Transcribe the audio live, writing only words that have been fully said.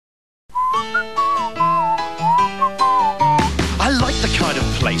I like the kind of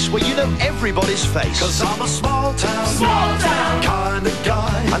place where you know everybody's face. 'Cause I'm a small town kind of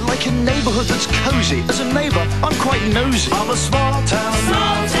guy. I like a neighbourhood that's cosy. As a neighbour, I'm quite nosy. I'm a small town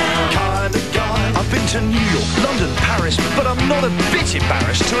kind of guy. I've been to New York, London, Paris, but I'm not a bit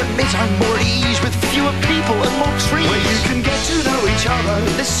embarrassed to admit I'm more at ease with fewer people and more trees. Where you can get to know each other.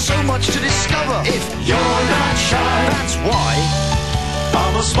 There's so much to discover if you're not shy. That's why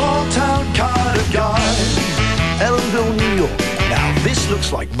I'm a small town kind of guy. Ellenville, New York. Now this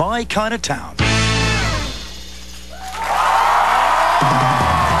looks like my kind of town.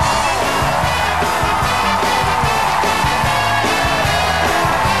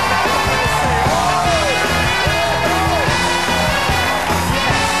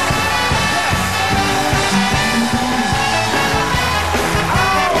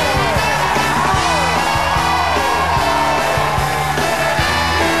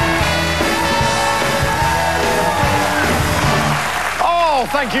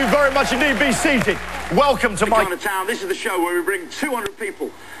 Thank you very much indeed. Be seated. Welcome to my kind of town. This is the show where we bring 200 people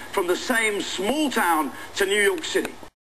from the same small town to New York City.